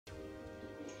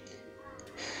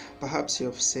Perhaps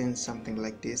you've seen something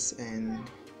like this and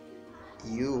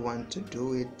you want to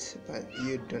do it, but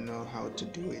you don't know how to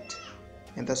do it,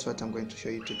 and that's what I'm going to show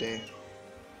you today.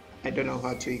 I don't know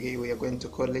what we are going to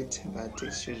call it, but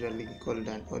it's usually called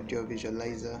an audio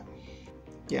visualizer.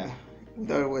 Yeah,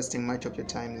 without wasting much of your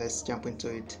time, let's jump into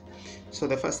it. So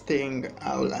the first thing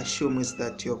I'll assume is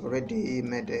that you've already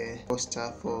made a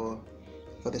poster for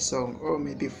the song, or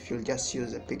maybe if you'll just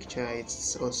use a picture,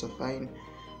 it's also fine.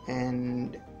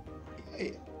 And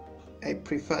I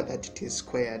prefer that it is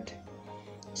squared.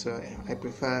 So I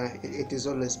prefer it is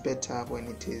always better when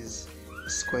it is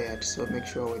squared. So make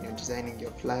sure when you're designing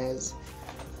your flyers,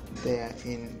 they are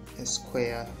in a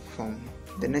square form.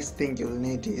 The next thing you'll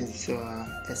need is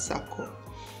a circle.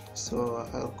 So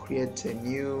I'll create a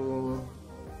new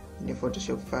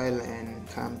Photoshop file and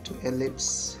come to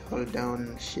ellipse, hold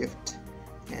down shift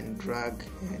and drag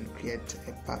and create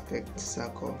a perfect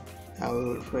circle.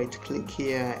 I'll right click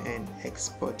here and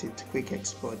export it, quick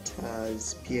export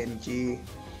as PNG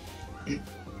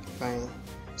file.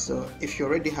 So if you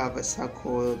already have a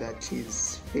circle that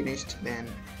is finished, then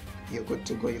you're good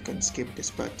to go. You can skip this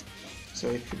part. So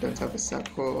if you don't have a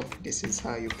circle, this is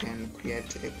how you can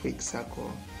create a quick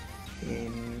circle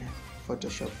in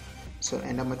Photoshop. So,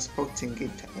 and I'm exporting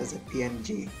it as a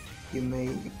PNG. You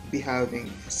may be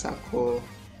having a circle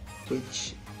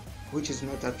which is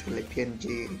not actually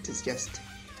PNG, it is just,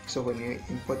 so when you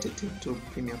import it into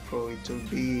Premiere Pro, it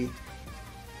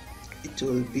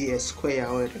will be a square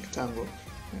or a rectangle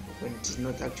when it is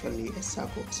not actually a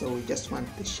circle. So we just want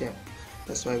the shape,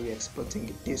 that's why we're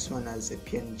exporting this one as a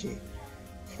PNG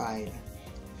file.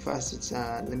 First,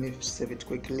 let me save it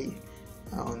quickly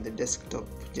on the desktop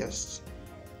just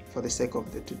for the sake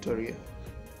of the tutorial.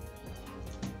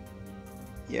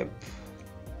 Yep,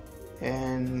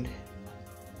 and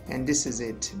this is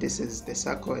it. This is the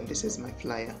circle and this is my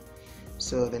flyer.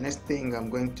 So the next thing I'm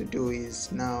going to do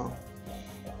is now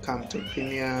come to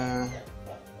Premiere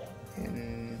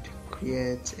and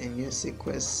create a new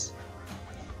sequence,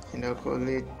 and I'll call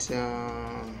it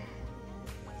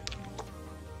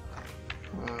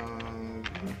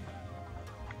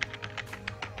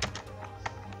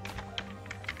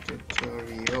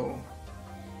tutorial,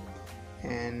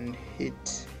 and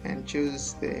hit and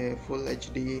choose the full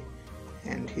HD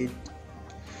and hit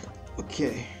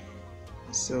OK.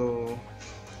 So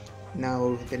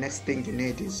now the next thing you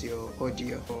need is your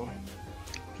audio.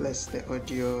 Place the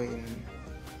audio in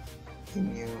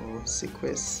your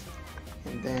sequence,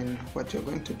 and then what you're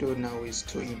going to do now is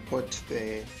to import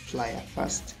the flyer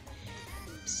first.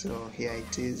 So here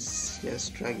it is,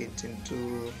 just drag it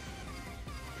into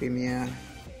Premiere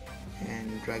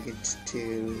and drag it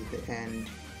till the end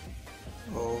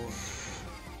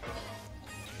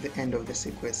of the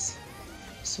sequence.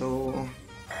 So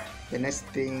the next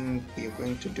thing you're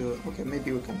going to do, okay,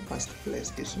 maybe we can first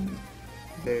place this one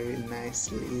very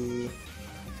nicely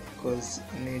because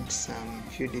I need some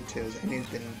few details. I need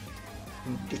the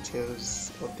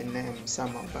details of the name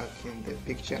somewhere back in the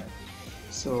picture.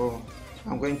 So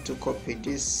I'm going to copy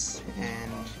this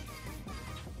and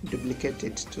duplicate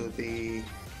it to the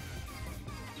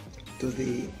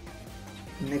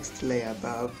next layer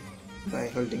above by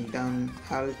holding down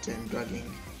Alt and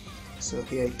dragging. So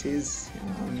here it is,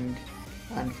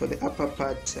 and for the upper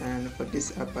part and for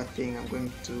this upper thing, I'm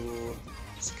going to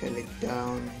scale it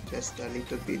down just a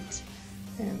little bit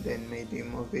and then maybe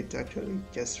move it, actually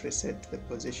just reset the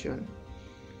position.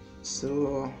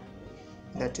 So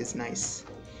that is nice.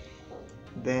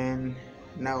 Then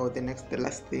now the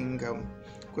last thing I'm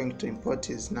going to import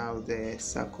is now the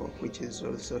circle, which is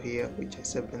also here, which I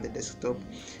saved on the desktop,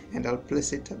 and I'll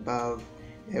place it above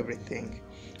everything.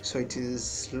 So it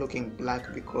is looking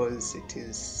black because it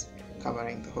is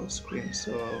covering the whole screen.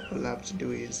 So all I have to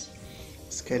do is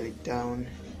scale it down.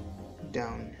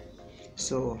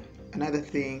 So another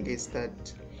thing is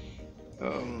that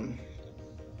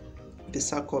the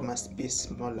circle must be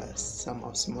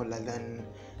somehow smaller than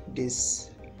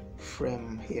this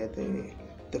frame here,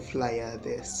 the flyer,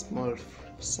 the small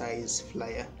size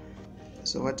flyer.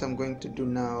 So what I'm going to do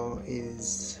now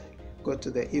is go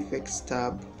to the effects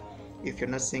tab. If you're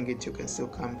not seeing it, you can still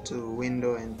come to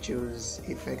window and choose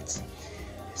effects.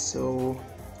 So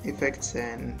effects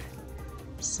and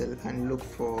look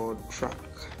for track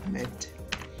matte.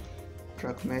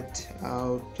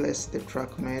 I'll place the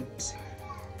track matte.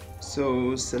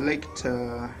 So select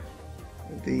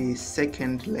the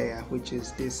second layer, which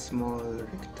is this small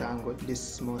rectangle, this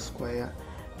small square,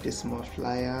 this small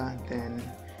flyer, then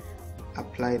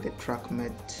apply the track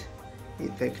matte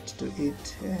effect to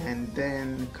it, and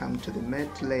then come to the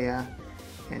matte layer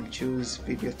and choose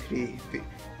video 3.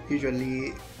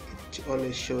 Usually it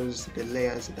always shows the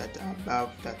layers that are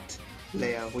above that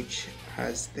layer which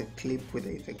has the clip with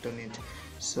the effect on it.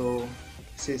 So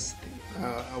since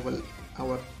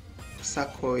our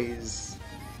circle is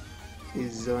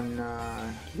on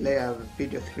layer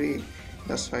video 3,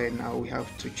 that's why now we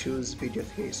have to choose video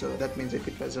 3. So that means if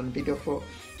it was on video 4,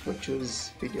 we'll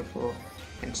choose video 4,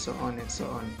 and so on and so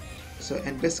on. So,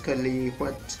 and basically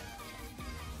what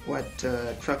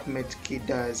TrackMate key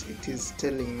does, it is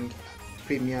telling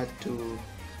Premiere to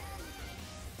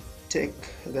take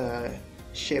the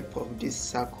shape of this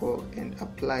circle and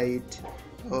apply it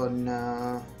on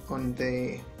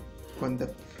the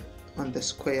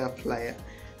square flyer.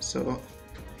 So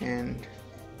and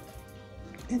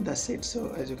that's it.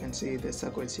 So as you can see, the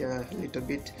circle is here a little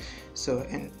bit. So,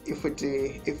 and if it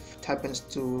happens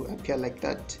to appear like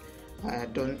that,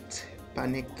 don't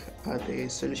panic. The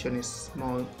solution is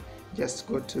small. Just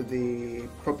go to the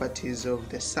properties of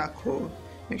the circle,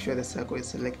 make sure the circle is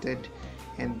selected,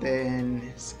 and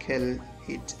then scale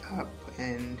it up,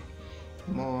 and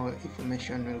more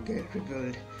information will get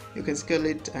revealed. You can scale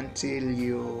it until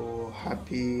you're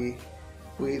happy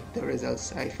with the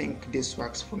results. I think this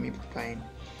works for me fine.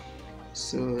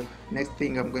 So next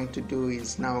thing I'm going to do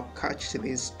is now catch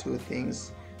these two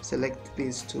things, select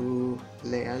these two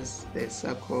layers, the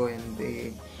circle and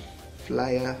the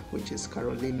flyer, which is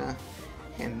Carolina,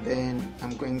 and then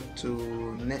I'm going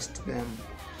to nest them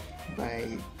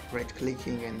by right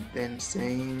clicking and then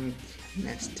saying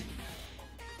nest.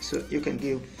 So you can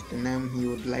give the name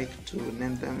you would like to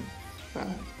name them.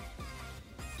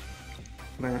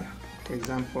 For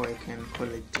example, I can call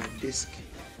it disk,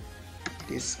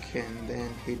 and then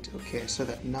hit OK, so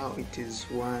that now it is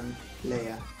one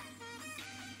layer.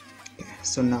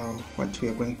 So now what we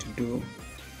are going to do,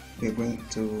 we are going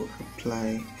to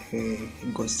apply a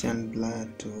Gaussian blur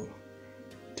to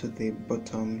the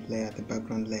bottom layer, the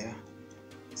background layer.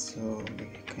 So we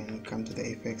can come to the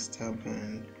effects tab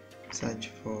and search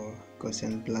for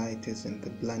Gaussian blur. It is in the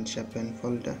blend sharpen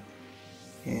folder,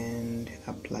 and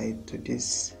apply it to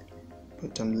this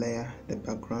bottom layer, the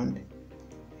background,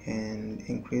 and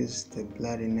increase the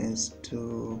blurriness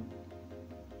to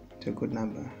a good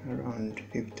number, around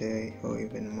 50 or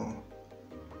even more.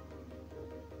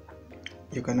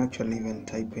 You can actually even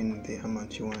type in the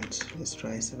amount you want. Let's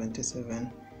try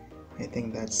 77. I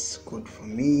think that's good for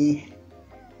me.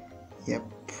 Yep.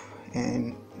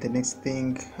 And the next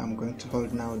thing, I'm going to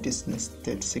hold now this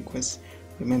nested sequence.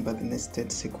 Remember, the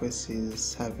nested sequence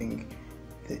is having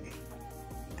the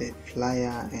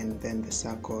flyer and then the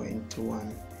circle into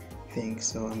one thing.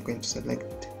 So I'm going to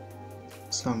select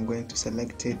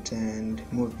it and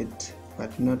move it,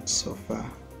 but not so far.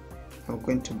 I'm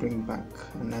going to bring back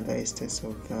another instance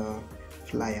of the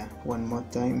flyer one more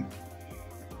time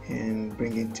and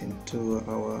bring it into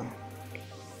our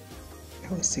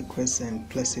sequence and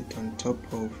place it on top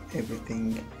of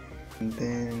everything, and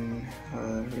then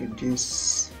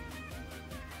reduce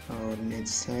our net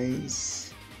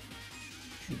size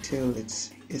until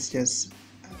it's just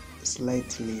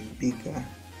slightly bigger,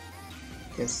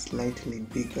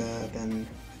 than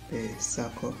the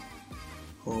circle,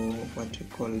 or what we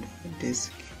call a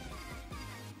disk.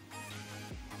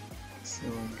 So I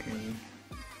can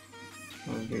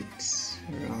move it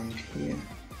around here.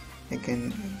 I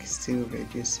can still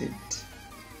reduce it.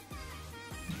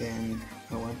 Then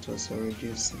I want to also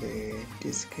reduce the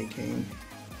disk again.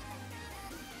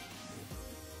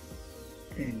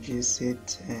 Reduce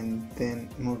it and then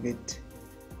move it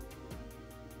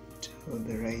to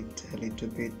the right a little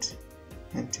bit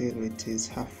until it is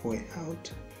halfway out.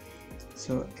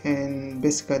 So, and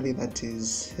basically that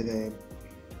is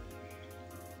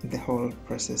the whole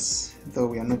process, though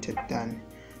we are not yet done.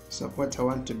 So what I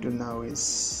want to do now is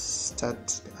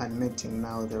start animating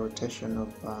now the rotation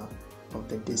of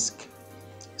the disk.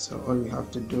 So all we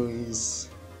have to do is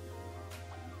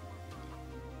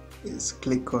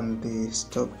click on the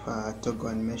stop toggle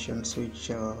animation switch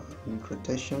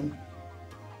rotation.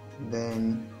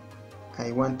 Then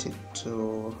I want it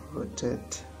to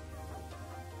rotate,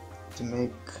 to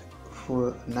make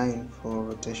full 9 full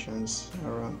rotations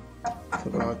around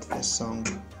throughout the song.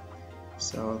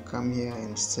 So I'll come here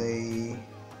and say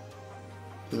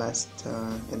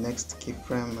the next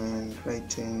keyframe and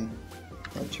write in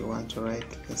what you want to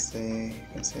write. Let's say you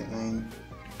can say 9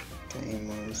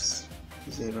 times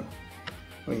 0,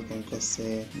 or you can just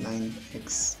say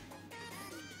 9x.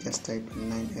 Just type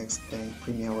in 9x, then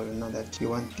Premiere will know that you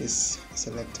want this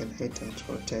selected item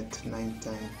to rotate 9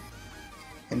 times.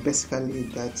 And basically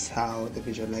that's how the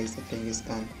visualizer thing is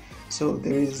done. So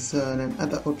there is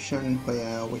another option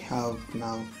where we have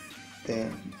now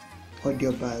the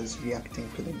audio bars reacting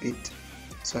to the beat.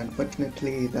 So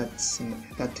unfortunately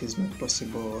that is not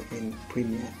possible in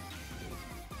Premiere,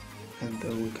 and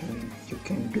you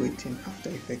can do it in After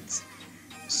Effects.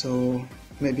 So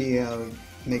maybe I'll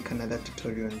make another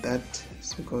tutorial on that,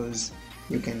 because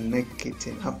you can make it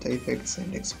in After Effects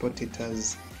and export it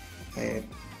as a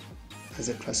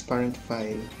transparent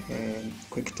file, a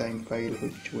QuickTime file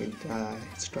with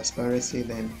its transparency,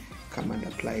 then come and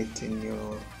apply it in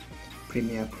your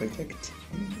Premiere project.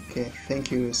 Okay,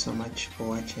 thank you so much for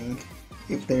watching.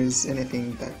 If there's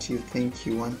anything that you think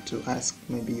you want to ask,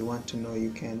 maybe you want to know,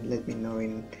 you can let me know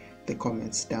in the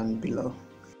comments down below.